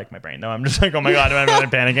really like my brain though. I'm just like, oh my God, am I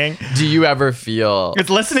panicking? Do you ever feel It's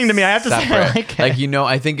listening to me. I have to say I like it. Like, you know,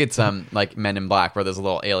 I think it's like Men in Black where there's a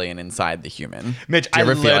little alien inside the human. Mitch, Do you I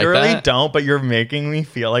ever feel like literally that? don't, but you're making me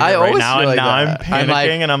feel like I it right always now. feel And like now I'm that. panicking I'm like-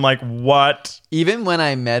 and I'm like, what? Even when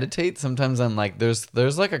I meditate, sometimes I'm like, there's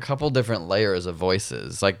like a couple different layers of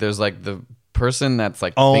voices. Like there's like the person that's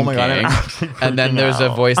like Oh thinking, my God, I'm actually and then freaking there's a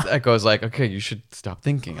out. voice that goes like, okay, you should stop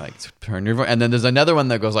thinking, like turn your voice. And then there's another one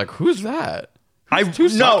that goes like, who's that?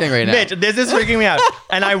 Who's no, talking right now? Mitch, this is freaking me out.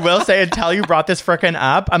 And I will say, until you brought this frickin'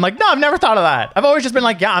 up, I'm like, no, I've never thought of that. I've always just been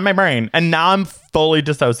like, yeah, on my brain. And now I'm fully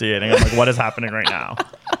dissociating. I'm like, what is happening right now?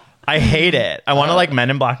 I hate it. I want to like Men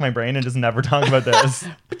in Black my brain and just never talk about this.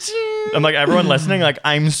 I'm like, everyone listening, like,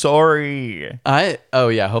 I'm sorry. Oh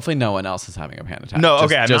yeah, hopefully no one else is having a panic attack. No, Just-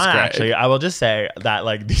 okay, I'm just not Greg. actually. I will just say that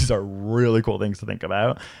like these are really cool things to think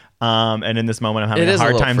about. And in this moment, I'm having It a is a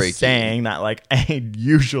hard little time freaky. saying that like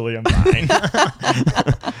usually I'm fine.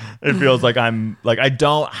 It feels like I'm like I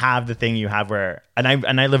don't have the thing you have where and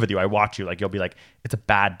I live with you. I watch you. Like you'll be like, it's a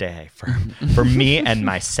bad day for me and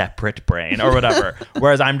my separate brain or whatever.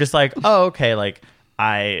 Whereas I'm just like, oh okay, like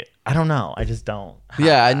I don't know. I just don't.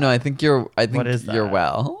 Yeah, I know. I think you're is you're that?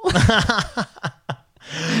 well.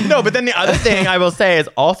 No, but then the other thing I will say is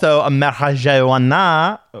also a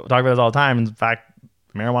marijuana. We talk about this all the time. In fact,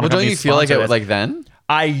 marijuana. Well, don't you companies feel like sponsor it this. like then?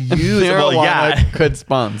 I use well, Marijuana yeah. could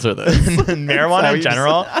sponsor this. Marijuana how in you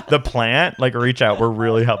general, the plant, like reach out. We're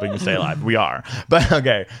really helping you stay alive. We are. But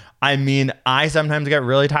okay. I mean, I sometimes get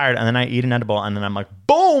really tired and then I eat an edible and then I'm like,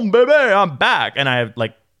 boom, baby, I'm back. And I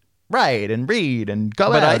like write and read and go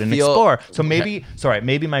But out I and feel- explore. So maybe,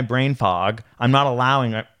 maybe my brain fog, I'm not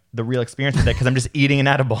allowing the real experience with it because I'm just eating an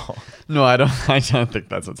edible. No, I don't think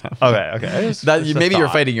that's what's happening. Okay. That It's a maybe you're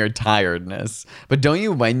thought. fighting your tiredness, but don't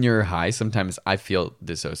you when you're high? Sometimes I feel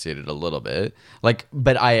dissociated a little bit. Like,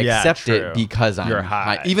 but I Yeah, accept true. it because I'm You're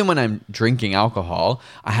high. high. Even when I'm drinking alcohol,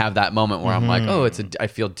 I have that moment where I'm like, oh, I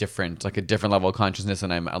feel different, like a different level of consciousness,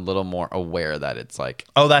 and I'm a little more aware that it's like,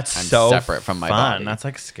 Oh, that's I'm so separate from my fun. body. That's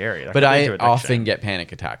like scary. That But could lead I to addiction. often get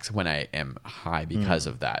panic attacks when I am high because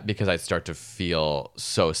of that, because I start to feel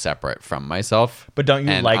so separate from myself. But don't you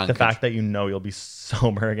and like the fact that you know you'll be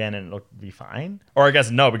sober again and it'll be fine? Or I guess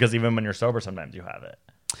no, because even when you're sober, sometimes you have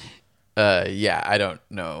it. Yeah, I don't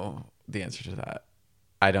know the answer to that.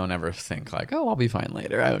 I don't ever think like, oh, I'll be fine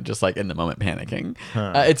later. I'm just like in the moment panicking.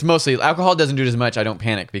 It's mostly alcohol doesn't do it as much. I don't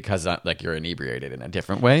panic because like you're inebriated in a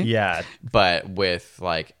different way. Yeah. But with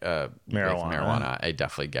like Marijuana. I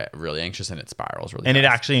definitely get really anxious and it spirals really And it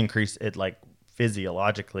fast. actually it like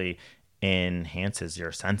physiologically enhances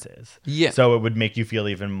your senses. Yeah. So it would make you feel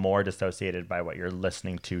even more dissociated by what you're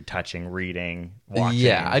listening to, touching, reading, watching.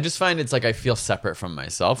 Yeah, I just find it's like I feel separate from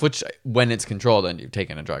myself, which when it's controlled and you've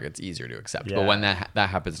taken a drug, it's easier to accept. But Yeah. when that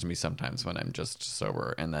happens to me sometimes when I'm just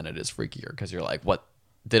sober, and then it is freakier because you're like, what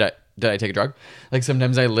did I take a drug? Like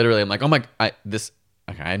sometimes I literally am like, oh my, okay,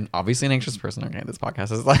 I'm obviously an anxious person. Okay, this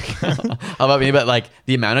podcast is like all about me, but like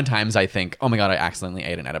the amount of times I think, oh my God, I accidentally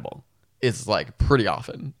ate an edible is like pretty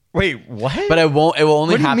often. Wait, what? But it will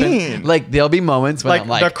only What do you happen. mean? Like there'll be moments when like, I'm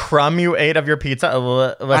like, the crumb you ate of your pizza.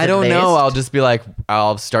 I don't know. I'll just be like,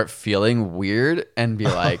 I'll start feeling weird and be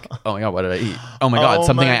like, oh my God, what did I eat? Oh my God, Oh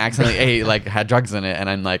something my I accidentally ate, like had drugs in it. And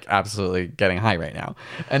I'm like absolutely getting high right now.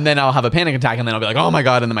 And then I'll have a panic attack and then I'll be like, oh my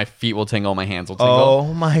God. And then my feet will tingle, my hands will tingle.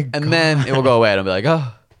 Oh my God. And then it will go away and I'll be like,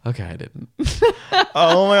 oh, okay, I didn't.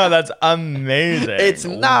 Oh my God, that's amazing. It's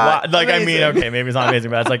not Like, I mean, amazing. okay, maybe it's not amazing,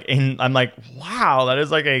 but it's like, I'm like, wow, that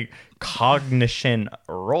is like a cognition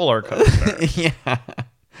roller coaster. Yeah.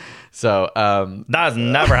 So, That has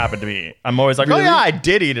never happened to me. I'm always like, Really? oh yeah, I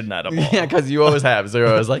did eat an edible. yeah, because you always have. So you're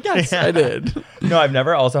always like, yes, Yeah. I did. No, I've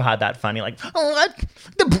never also had that funny, like, oh,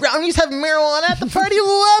 the brownies have marijuana at the party.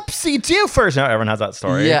 Whoopsie do first. No, everyone has that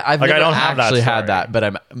story. Yeah, I've like, never I don't have actually that had story. that,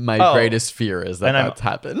 but my Oh. greatest fear is that And I'm that's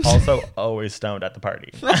happened. Also, always stoned at the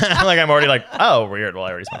party. Like, I'm already like, oh, weird. Well,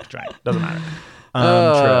 I already smoked a joint. Doesn't matter.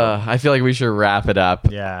 I feel like we should wrap it up.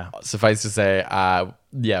 Yeah. Suffice to say,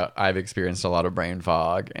 yeah, I've experienced a lot of brain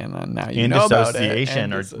fog, and now you And know about it.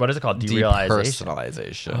 dissociation, And or what is it called? Derealization.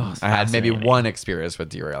 Depersonalization. it's I had maybe fascinating. one experience with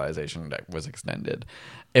derealization that was extended.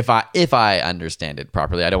 If I understand it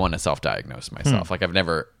properly, I don't want to self-diagnose myself. Like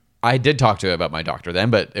I did talk to her about my doctor then,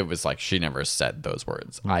 but it was like she never said those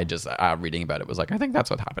words. I just reading about it was like, I think that's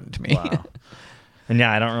what happened to me. Wow. And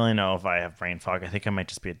yeah, I don't really know if I have brain fog. I think I might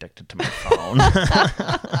just be addicted to my phone.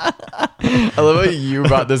 I love how you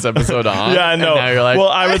brought this episode on. Yeah, no. Now you're like, well,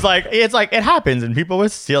 I was like, it's like, it happens in people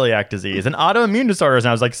with celiac disease and autoimmune disorders. And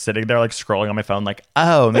I was like sitting there, like scrolling on my phone, like,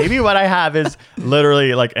 oh, maybe what I have is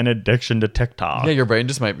literally like an addiction to TikTok. yeah, your brain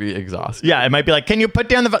just might be exhausted. Yeah, it might be like, can you put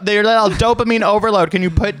down your little dopamine overload? Can you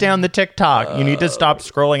put down the TikTok? You need to stop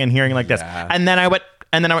scrolling and hearing like this. And then I went,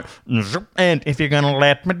 "Zoop, and if you're gonna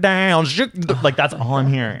let me down, zoop," like that's all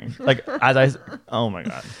I'm hearing. Like oh my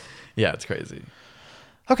God. Yeah, it's crazy.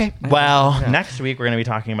 Okay. Well, next week we're going to be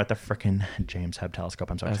talking about the frickin' James Webb Telescope.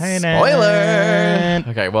 I'm so excited. Spoiler!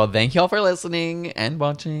 Okay, well, thank you all for listening and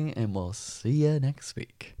watching, and we'll see you next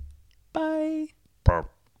week. Bye.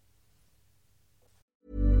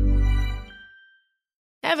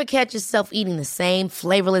 Ever catch yourself eating the same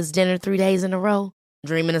flavorless dinner 3 days in a row?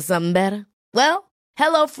 Dreaming of something better? Well,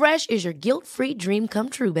 HelloFresh is your guilt-free dream come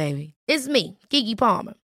true, baby. It's me, Keke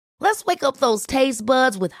Palmer. Let's wake up those taste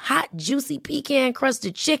buds with hot, juicy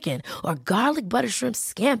pecan-crusted chicken or garlic butter shrimp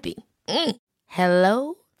scampi.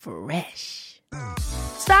 Hello Fresh.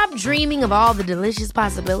 Stop dreaming of all the delicious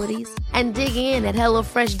possibilities and dig in at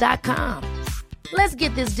HelloFresh.com. Let's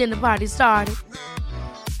get this dinner party started.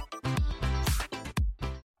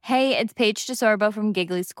 Hey, it's Paige DeSorbo from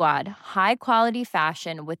Giggly Squad. High quality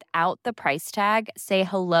fashion without the price tag. Say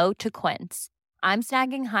hello to Quince. I'm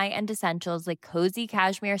snagging high-end essentials like cozy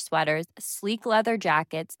cashmere sweaters, sleek leather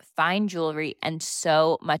jackets, fine jewelry, and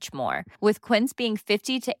so much more. With Quince being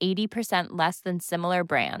 50 to 80% less than similar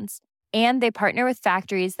brands. And they partner with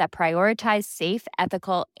factories that prioritize safe,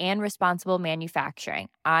 ethical, and responsible manufacturing.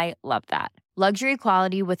 I love that. Luxury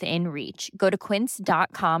quality within reach. Go to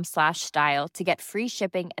quince.com/style to get free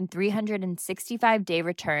shipping and 365-day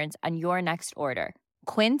returns on your next order.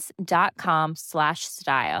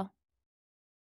 Quince.com/style.